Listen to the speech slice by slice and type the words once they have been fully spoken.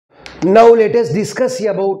Now let us discuss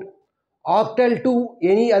about octal to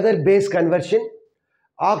any other base conversion.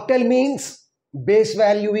 Octal means base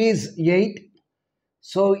value is 8.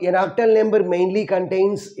 So an octal number mainly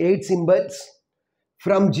contains 8 symbols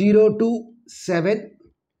from 0 to 7.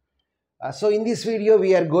 So in this video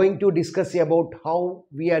we are going to discuss about how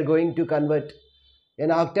we are going to convert an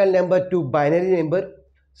octal number to binary number.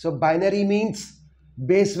 So binary means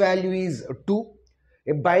base value is 2.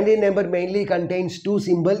 A binary number mainly contains 2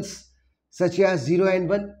 symbols such as 0 and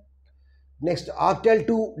 1. Next, octal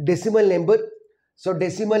to decimal number. So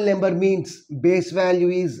decimal number means base value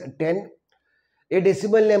is 10. A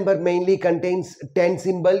decimal number mainly contains 10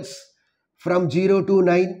 symbols from 0 to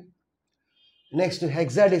 9. Next,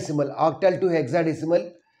 hexadecimal, octal to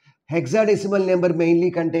hexadecimal. Hexadecimal number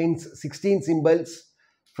mainly contains 16 symbols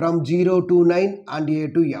from 0 to 9 and A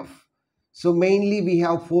to F. So mainly we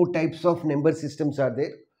have 4 types of number systems are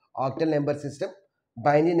there. Octal number system,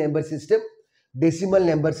 binary number system, decimal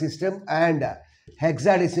number system and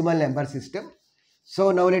hexadecimal number system.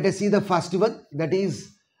 So now let us see the first one, that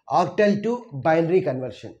is octal to binary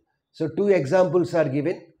conversion. So 2 examples are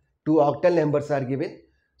given, 2 octal numbers are given.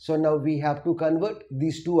 So now we have to convert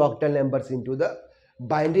these 2 octal numbers into the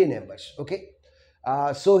binary numbers. Okay.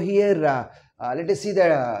 So here let us see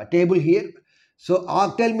the table here. So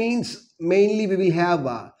octal means mainly we will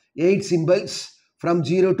have 8 symbols from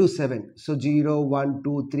 0 to 7. So 0, 1,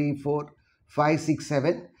 2, 3, 4, 5, 6,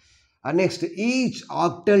 7. Next, each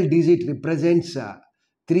octal digit represents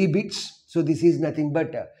 3 bits. So this is nothing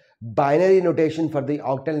but binary notation for the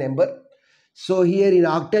octal number. So here in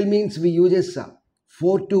octal means we use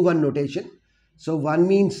 4 to 1 notation. So 1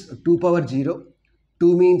 means 2 power 0,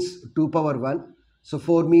 2 means 2 power 1. So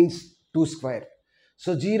 4 means 2 square.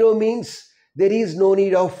 So 0 means there is no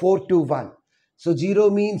need of 4 to 1. So 0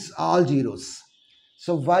 means all zeros.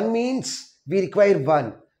 So 1 means we require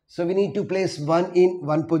 1. So we need to place 1 in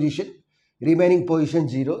 1 position, remaining position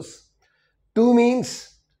zeros. 2 means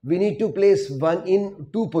we need to place 1 in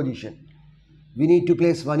 2 position. We need to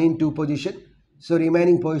place 1 in 2 position. So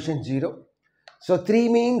remaining position 0. So 3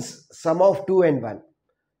 means sum of 2 and 1.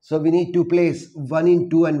 So we need to place 1 in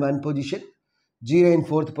 2 and 1 position, 0 in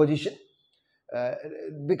 4th position.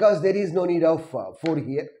 Because there is no need of 4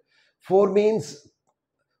 here. 4 means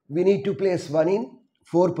we need to place 1 in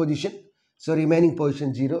 4 position. So remaining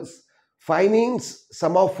position zeros. 5 means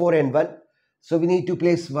sum of 4 and 1. So we need to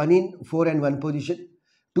place 1 in 4 and 1 position,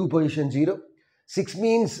 2 position 0. 6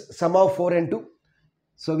 means sum of 4 and 2.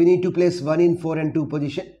 So we need to place 1 in 4 and 2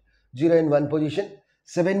 position, 0 in 1 position.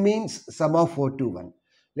 7 means sum of 4 to 1.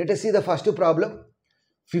 Let us see the first problem.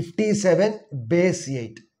 57 base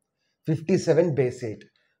 8. 57 base 8.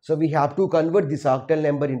 So we have to convert this octal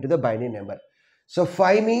number into the binary number. So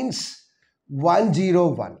 5 means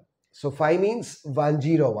 101. So 5 means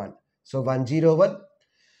 101. So 101.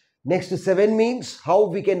 Next 7 means how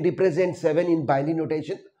we can represent 7 in binary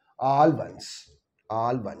notation? All ones.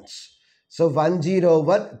 All ones. So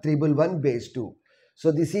 101 111 base 2.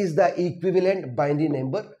 So this is the equivalent binary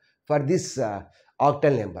number for this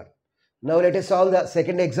octal number. Now let us solve the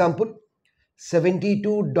second example.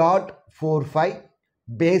 72.45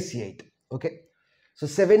 base 8. Okay. So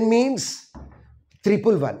 7 means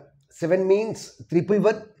 111. 7 means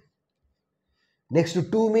 111. Next to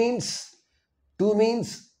 2 means 010.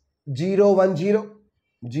 010.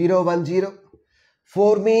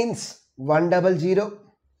 4 means 100.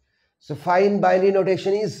 So 5 in binary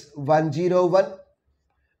notation is 101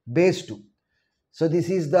 base 2. So this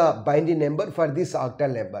is the binary number for this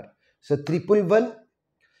octal number. So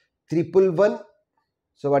 111.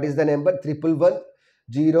 So what is the number? 111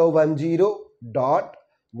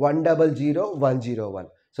 010.100.101.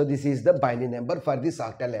 So this is the binary number for this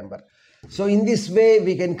octal number. So in this way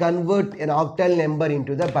we can convert an octal number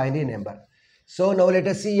into the binary number. So now let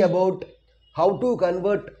us see about how to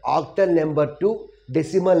convert octal number to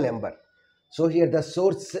decimal number. So here the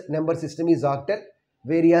source number system is octal,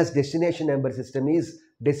 whereas destination number system is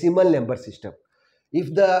decimal number system.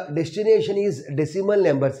 If the destination is decimal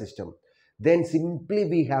number system, then simply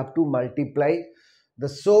we have to multiply the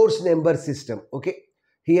source number system. Okay.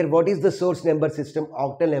 Here what is the source number system?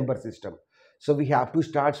 Octal number system. So we have to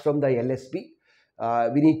start from the LSB.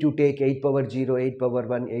 We need to take 8 power 0, 8 power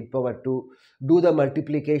 1, 8 power 2, do the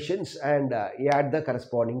multiplications and add the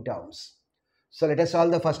corresponding terms. So let us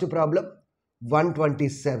solve the first problem.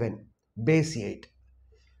 127 base 8.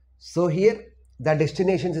 So here the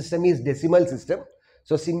destination system is decimal system.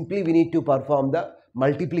 So simply we need to perform the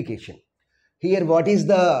multiplication. Here what is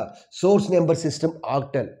the source number system?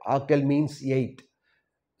 Octal. Octal means 8.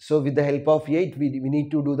 So with the help of 8 we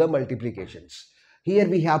need to do the multiplications. Here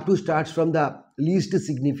we have to start from the least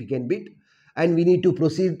significant bit and we need to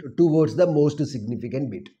proceed towards the most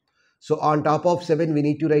significant bit. So on top of 7 we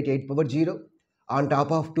need to write 8 power 0. On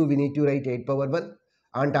top of 2 we need to write 8 power 1.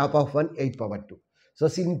 On top of 1 8 power 2. So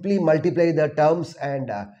simply multiply the terms and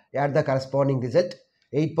add the corresponding result.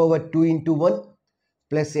 8 power 2 into 1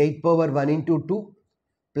 plus 8 power 1 into 2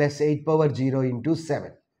 plus 8 power 0 into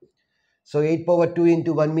 7. So 8 power 2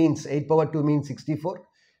 into 1 means 8 power 2 means 64.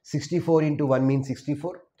 64 into 1 means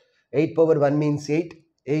 64. 8 power 1 means 8.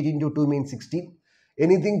 8 into 2 means 16.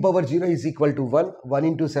 Anything power 0 is equal to 1. 1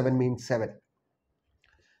 into 7 means 7.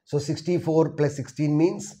 So 64 plus 16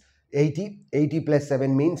 means 80. 80 plus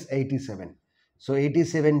 7 means 87. So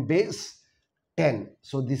 87 base 10.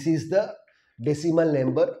 So this is the decimal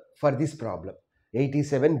number for this problem.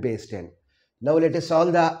 87 base 10. Now let us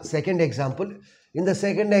solve the second example. In the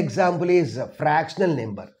second example is a fractional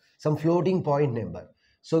number, some floating point number.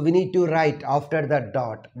 So we need to write after the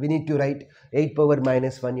dot, we need to write 8 power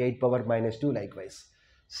minus 1, 8 power minus 2 likewise.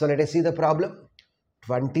 So let us see the problem.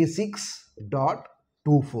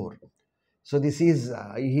 26.24. So this is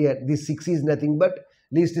here, this 6 is nothing but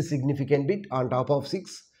least significant bit. On top of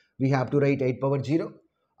 6, we have to write 8 power 0.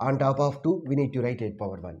 On top of 2, we need to write 8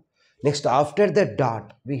 power 1. Next, after the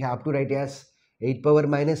dot, we have to write as 8 power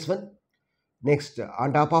minus 1. Next,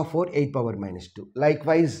 on top of 4, 8 power minus 2.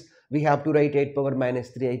 Likewise, we have to write 8 power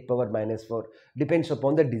minus 3, 8 power minus 4. Depends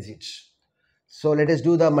upon the digits. So let us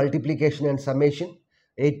do the multiplication and summation.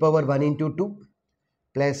 8 power 1 into 2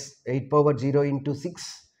 plus 8 power 0 into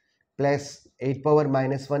 6 plus 8 power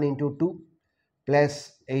minus 1 into 2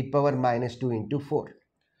 plus 8 power minus 2 into 4.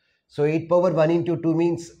 So 8 power 1 into 2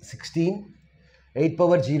 means 16. 8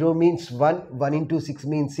 power 0 means 1. 1 into 6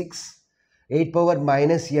 means 6. 8 power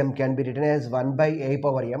minus m can be written as 1 by a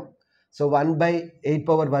power m. So 1 by 8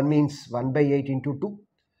 power 1 means 1 by 8 into 2.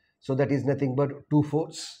 So that is nothing but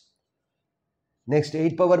 2/4. Next,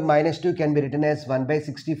 8 power minus 2 can be written as 1 by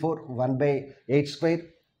 64. 1 by 8 square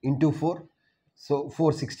into 4. So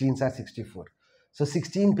 4 16s are 64. So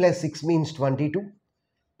 16 plus 6 means 22.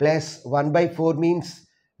 Plus 1 by 4 means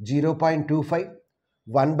 0.25.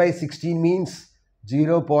 1 by 16 means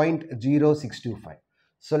 0.0625.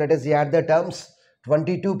 So let us add the terms.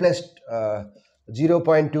 22 plus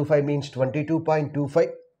 0.25 means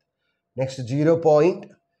 22.25. Next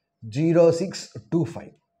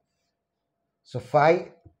 0.0625. So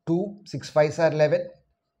 5, 2, 6 5s are 11.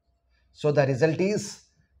 So the result is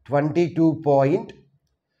 22 point.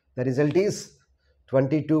 The result is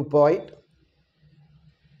 22 point.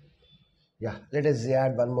 Yeah, let us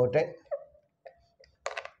add one more time.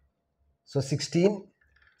 So 16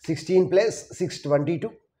 plus 6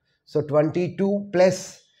 22. So 22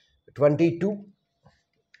 plus 22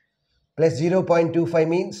 plus 0.25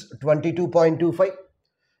 means 22.25.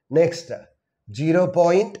 Next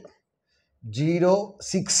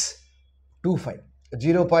 0.0625.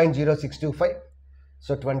 0.0625.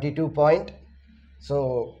 So 22 point.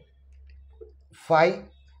 So 5,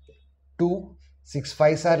 2, 6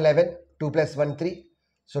 5s are 11. 2 plus 1 3.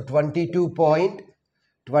 So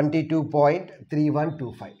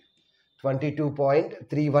 22.3125.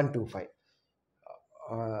 22.3125.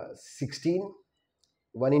 16,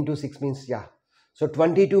 1 into 6 means, yeah. So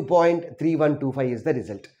 22.3125 is the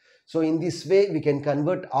result. So in this way, we can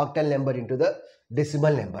convert octal number into the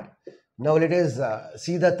decimal number. Now let us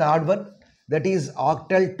see the third one. That is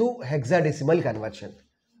octal to hexadecimal conversion.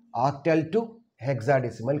 Octal to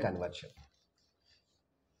hexadecimal conversion.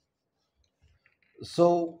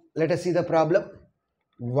 So let us see the problem.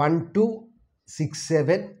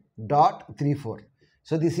 1267.34.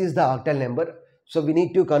 So this is the octal number. So we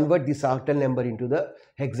need to convert this octal number into the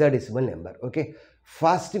hexadecimal number. Okay.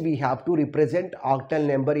 First we have to represent octal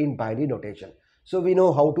number in binary notation. So we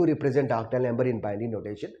know how to represent octal number in binary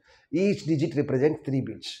notation. Each digit represents 3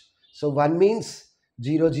 bits. So 1 means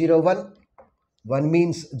 001. 1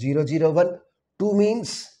 means 001. 2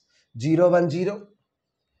 means 010.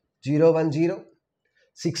 010.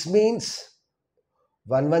 6 means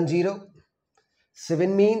 110.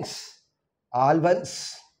 7 means all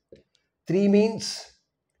ones. 3 means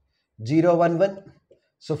 011.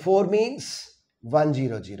 So 4 means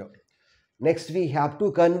 100. Next we have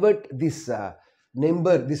to convert this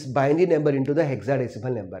number, this binary number into the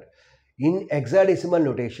hexadecimal number. In hexadecimal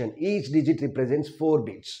notation, each digit represents 4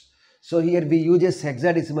 bits. So here we uses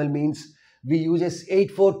hexadecimal means we uses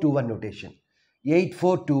 8421 notation.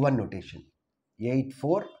 8421 notation.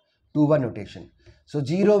 8421 notation. So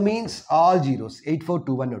 0 means all zeros.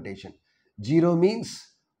 8421 notation. 0 means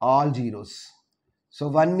all zeros. So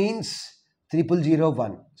 1 means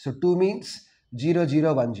 0001. So 2 means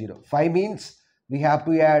 0010. 5 means we have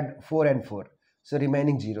to add 4 and 4. So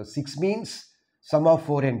remaining 0. 6 means sum of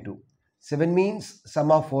 4 and 2. 7 means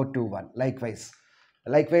sum of 4 to 1. Likewise,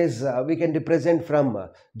 we can represent from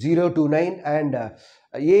 0 to 9, and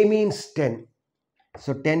A means 10.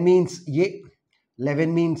 So 10 means A,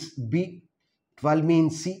 11 means B, 12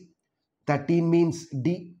 means C, 13 means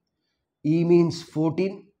D, E means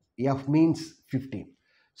 14, F means 15.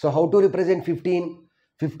 So how to represent 15?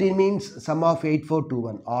 15 means sum of 8, 4, 2,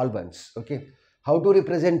 1, all ones. Okay. How to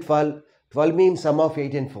represent 12? 12 means sum of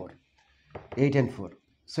 8 and 4. 8 and 4.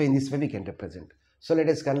 So in this way we can represent. So let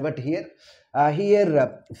us convert here.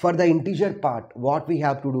 For the integer part, what we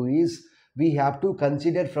have to do is we have to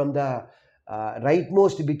consider from the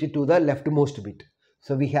rightmost bit to the leftmost bit.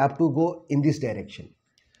 So we have to go in this direction.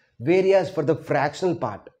 Whereas for the fractional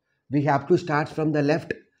part, we have to start from the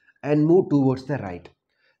left and move towards the right.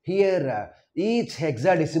 Here each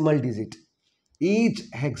hexadecimal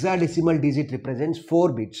digit represents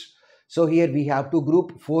 4 bits. So here we have to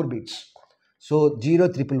group 4 bits. So 0,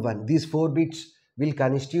 1, 1. These 4 bits will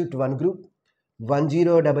constitute one group. 1,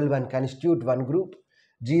 0, 1, 1 constitute one group.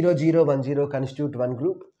 0, 0, 1, 0 constitute one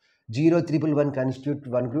group. 0, 1, 1 constitute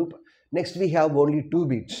one group. Next we have only 2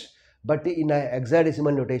 bits. But in a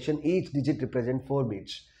hexadecimal notation, each digit represents 4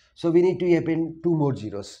 bits. So we need to append 2 more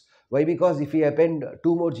zeros. Why? Because if we append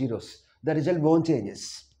 2 more zeros, the result won't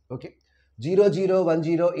changes. Okay. 0, 0, 1,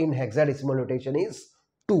 0 in hexadecimal notation is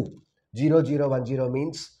 2. 0, 0, 1, 0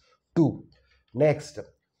 means 2. Next,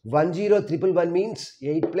 1, 0, 1, 1 means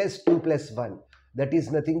 8 plus 2 plus 1. That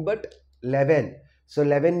is nothing but 11. So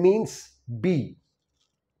 11 means B.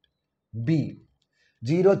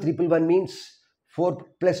 0, 1, 1 means 4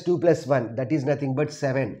 plus 2 plus 1. That is nothing but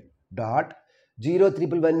 7. Dot. 0,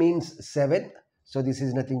 1, 1 means 7. So this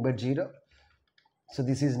is nothing but 0. So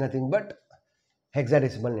this is nothing but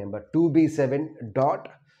hexadecimal number. 2b7 dot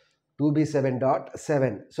 2b7 dot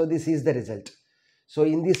 7. So this is the result. So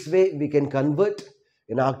in this way we can convert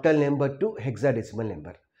an octal number to hexadecimal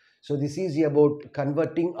number. So this is about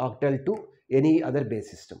converting octal to any other base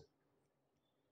system.